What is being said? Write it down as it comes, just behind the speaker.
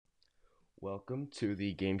Welcome to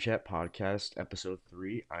the Game Chat Podcast, Episode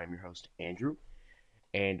 3. I'm your host, Andrew,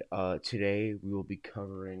 and today we will be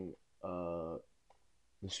covering the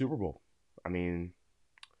Super Bowl. I mean,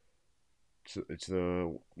 it's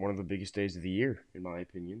the one of the biggest days of the year, in my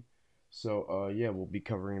opinion. So, yeah, we'll be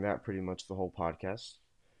covering that pretty much the whole podcast.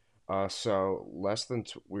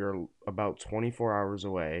 We're about 24 hours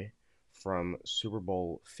away from Super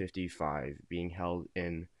Bowl 55 being held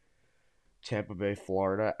in Tampa Bay,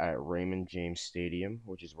 Florida at Raymond James Stadium,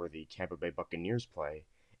 which is where the Tampa Bay Buccaneers play,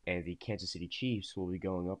 and the Kansas City Chiefs will be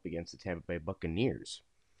going up against the Tampa Bay Buccaneers.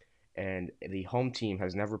 And the home team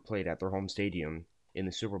has never played at their home stadium in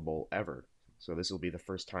the Super Bowl ever, so this will be the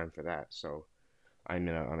first time for that. So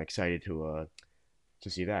I'm excited to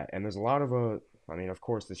see that. And there's a lot of I mean, of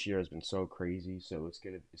course, this year has been so crazy, so it's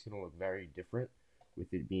gonna look very different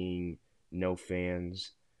with it being no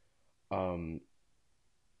fans. Um,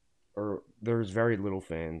 or there's very little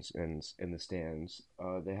fans in the stands.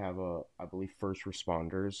 They have I believe first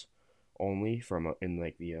responders only from in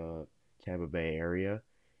like the Tampa Bay area,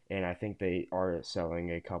 and I think they are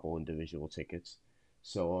selling a couple individual tickets.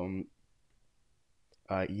 So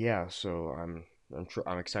yeah, so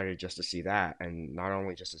I'm excited just to see that, and not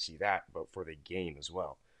only just to see that, but for the game as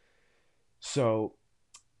well. So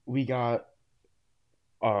we got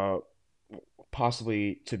uh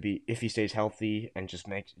possibly to be if he stays healthy and just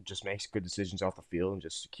makes good decisions off the field and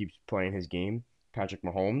just keeps playing his game. Patrick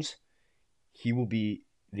Mahomes, he will be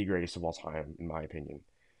the greatest of all time in my opinion.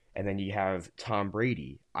 And then you have Tom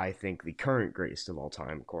Brady, I think the current greatest of all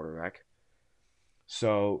time quarterback.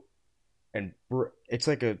 So and it's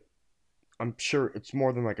like a I'm sure it's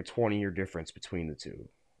more than like a 20-year difference between the two,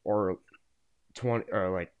 or 20 or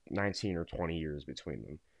like 19 or 20 years between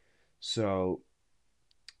them. So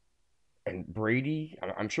and Brady,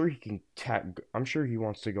 I'm sure he can I'm sure he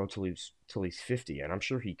wants to go till he's 50, and I'm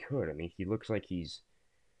sure he could. I mean, he looks like he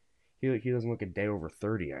doesn't look a day over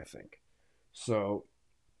 30, I think. So,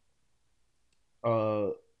 uh,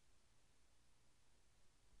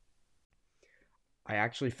 I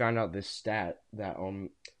actually found out this stat that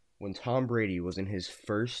when Tom Brady was in his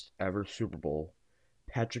first ever Super Bowl,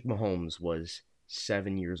 Patrick Mahomes was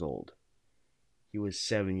 7 years old. He was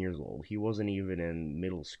 7 years old. He wasn't even in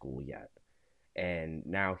middle school yet, and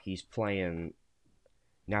now he's playing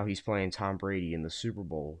Tom Brady in the Super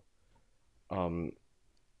Bowl. Um,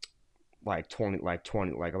 like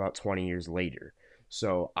about 20 years later.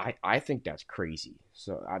 So I think that's crazy.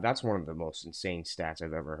 So that's one of the most insane stats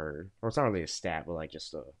I've ever heard. Or it's not really a stat, but like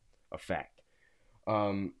just a fact.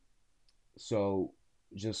 Um, so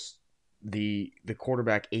just the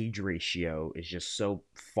quarterback age ratio is just so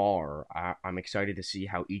far. I'm excited to see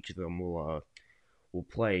how each of them will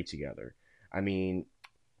play together. I mean,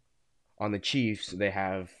 on the Chiefs, they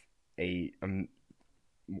have a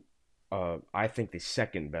I think the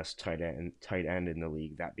second best tight end in the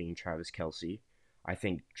league, that being Travis Kelsey. I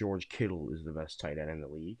think George Kittle is the best tight end in the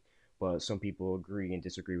league, but some people agree and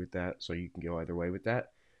disagree with that, so you can go either way with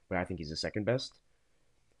that. But I think he's the second best.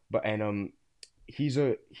 But and he's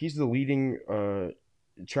the leading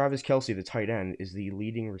Travis Kelsey, the tight end, is the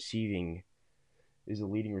leading receiver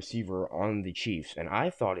on the Chiefs, and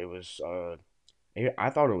I thought it was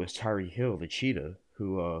Tyree Hill, the cheetah,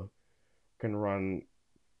 who can run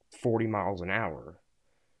 40 miles an hour.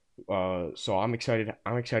 So I'm excited.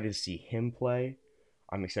 I'm excited to see him play.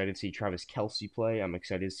 I'm excited to see Travis Kelsey play. I'm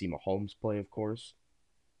excited to see Mahomes play, of course.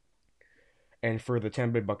 And for the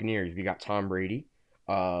Tampa Bay Buccaneers, we got Tom Brady,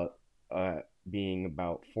 uh, uh, being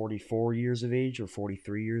about 44 years of age or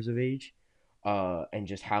 43 years of age, and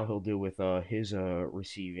just how he'll do with his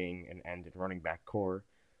receiving and running back core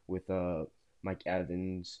with Mike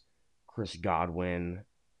Evans, Chris Godwin,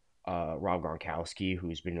 Rob Gronkowski,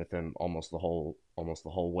 who's been with him almost the whole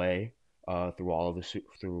way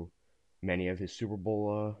through many of his Super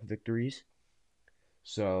Bowl victories.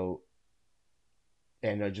 So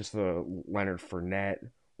and just the Leonard Fournette,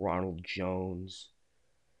 Ronald Jones,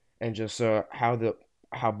 and just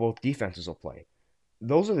how both defenses will play.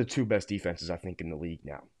 Those are the two best defenses I think in the league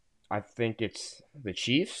now. I think it's the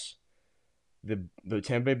Chiefs, the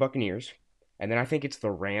Tampa Bay Buccaneers, and then I think it's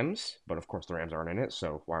the Rams. But of course the Rams aren't in it,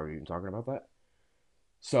 so why are we even talking about that?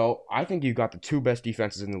 So I think you've got the two best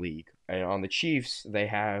defenses in the league. And on the Chiefs, they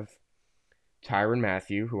have Tyron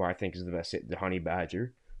Matthew, who I think is the Honey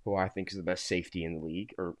Badger, who I think is the best safety in the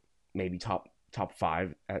league, or maybe top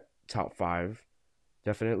five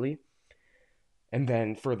definitely. And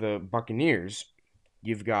then for the Buccaneers,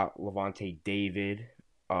 you've got Levante David,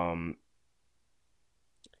 um,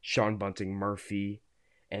 Sean Bunting Murphy,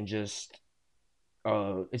 and just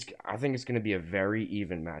it's I think it's going to be a very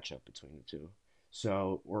even matchup between the two.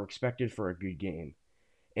 So we're expected for a good game.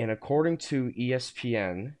 And according to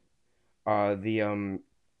ESPN, uh, the um,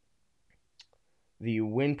 the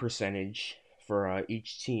win percentage for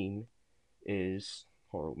each team is.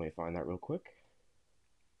 Hold on, let me find that real quick.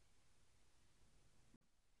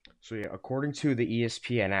 So yeah, according to the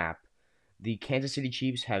ESPN app, the Kansas City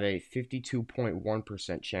Chiefs have a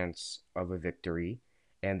 52.1% chance of a victory,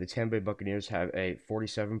 and the Tampa Bay Buccaneers have a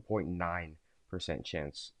 47.9%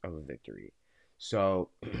 chance of a victory. So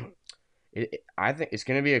I think it's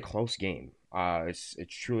going to be a close game. It's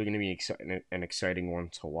truly going to be an exciting one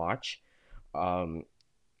to watch. Um,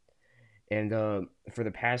 and For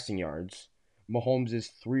the passing yards, Mahomes is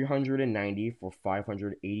 390 for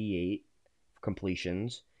 588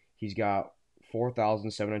 completions. He's got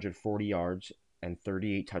 4,740 yards and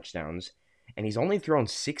 38 touchdowns, and he's only thrown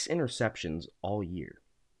 6 interceptions all year.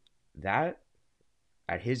 That,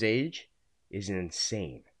 at his age, is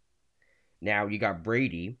insane. Now you got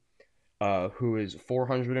Brady, who is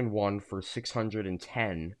 401 for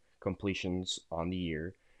 610 completions on the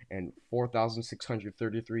year and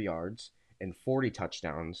 4,633 yards and 40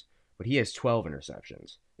 touchdowns, but he has 12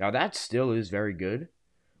 interceptions. Now that still is very good,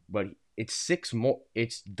 but it's six more.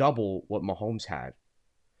 It's double what Mahomes had.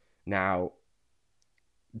 Now,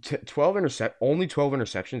 12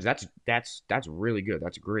 interceptions. That's really good.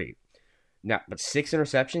 That's great. Now, but 6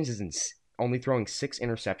 interceptions is only throwing 6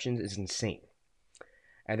 interceptions is insane.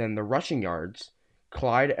 And then the rushing yards,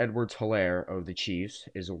 Clyde Edwards-Helaire of the Chiefs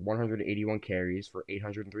is 181 carries for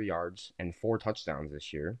 803 yards and 4 touchdowns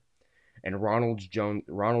this year. And Ronald Jones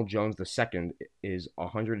II is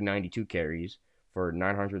 192 carries for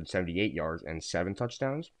 978 yards and 7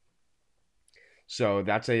 touchdowns. So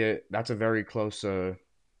that's a very close,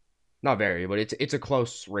 not very, but it's a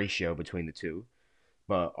close ratio between the two.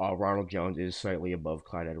 But Ronald Jones is slightly above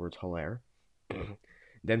Clyde Edwards-Helaire.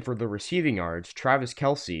 Then for the receiving yards, Travis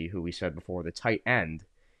Kelsey, who we said before, the tight end,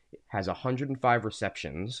 has 105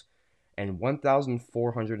 receptions and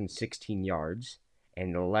 1,416 yards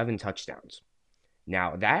and 11 touchdowns.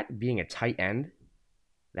 Now, that being a tight end,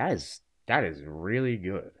 that is really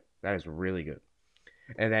good. That is really good.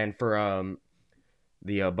 And then for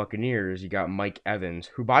the Buccaneers, you got Mike Evans,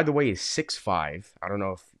 who by the way is 6'5". I don't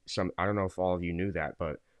know if all of you knew that,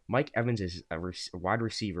 but Mike Evans is a wide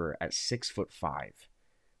receiver at 6'5".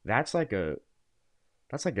 That's like a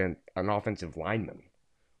that's like an offensive lineman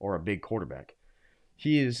or a big quarterback.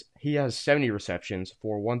 He has 70 receptions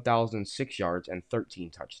for 1,006 yards and 13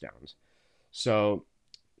 touchdowns. So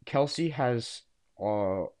Kelsey has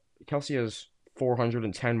uh Kelsey has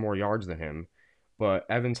 410 more yards than him, but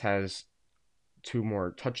Evans has 2 more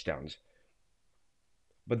touchdowns.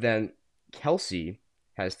 But then Kelsey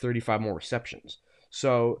has 35 more receptions.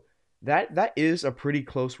 So that is a pretty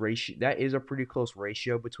close ratio. That is a pretty close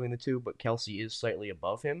ratio between the two, but Kelsey is slightly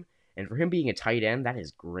above him. And for him being a tight end, that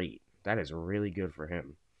is great. That is really good for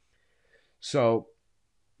him. So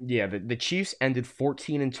yeah, the Chiefs ended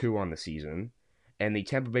 14-2 on the season, and the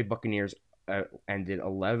Tampa Bay Buccaneers ended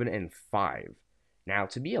 11-5. Now,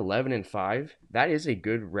 to be 11-5, that is a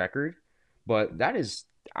good record, but that is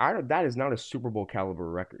not a Super Bowl caliber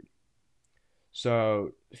record.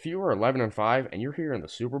 So if you were 11-5 and you're here in the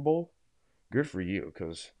Super Bowl, good for you,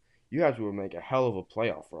 because you have to make a hell of a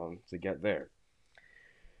playoff run to get there.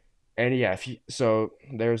 And yeah, so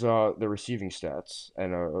there's the receiving stats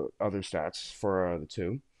and other stats for the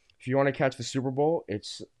two. If you want to catch the Super Bowl,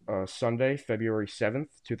 it's Sunday, February 7th,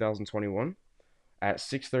 2021, at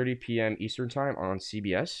 6:30 p.m. Eastern Time on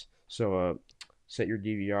CBS. So set your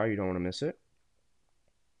DVR, you don't want to miss it.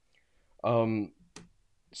 Um,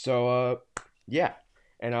 so yeah,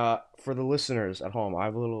 and for the listeners at home, I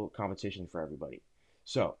have a little competition for everybody.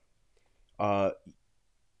 So uh,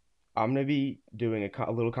 I'm gonna be doing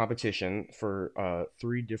a little competition for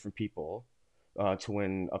 3 different people to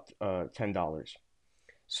win up $10.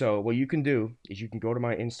 So what you can do is you can go to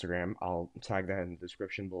my Instagram. I'll tag that in the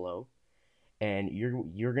description below, and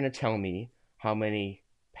you're gonna tell me how many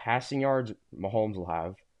passing yards Mahomes will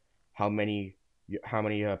have, how many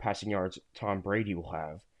passing yards Tom Brady will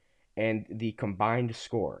have, and the combined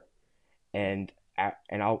score. And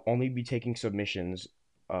I'll only be taking submissions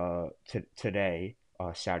today,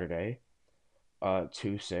 Saturday,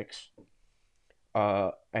 2/6.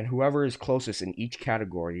 And whoever is closest in each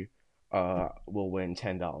category will win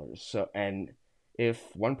 $10. So and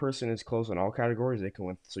if one person is close in all categories, they can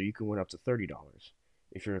win. So you can win up to $30.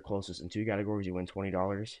 If you're closest in 2 categories, you win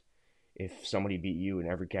 $20. If somebody beat you in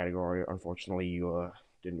every category, unfortunately, you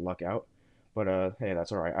didn't luck out. But hey,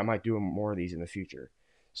 that's all right. I might do more of these in the future.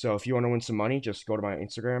 So if you want to win some money, just go to my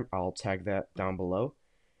Instagram. I'll tag that down below.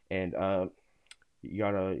 And you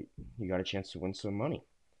got a chance to win some money.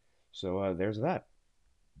 So there's that.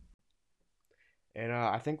 And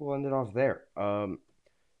I think we'll end it off there.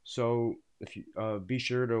 So if you be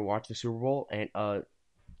sure to watch the Super Bowl and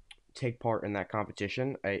take part in that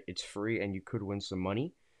competition. It's free and you could win some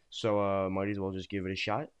money. So might as well just give it a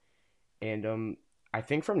shot. And I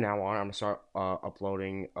think from now on I'm gonna start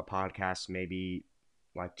uploading a podcast maybe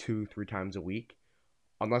like 2 3 times a week,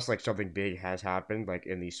 unless like something big has happened like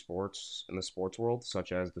in the sports world,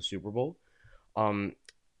 such as the Super Bowl. Um,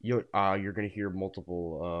 you're gonna hear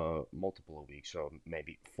multiple a week, so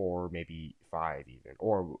maybe four, maybe five even,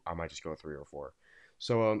 or I might just go 3 or 4.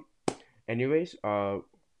 So anyways, I'm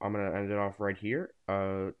gonna end it off right here.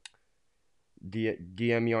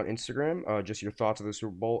 DM me on Instagram, just your thoughts of the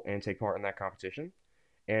Super Bowl and take part in that competition.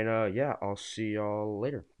 And yeah, I'll see y'all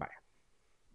later. Bye.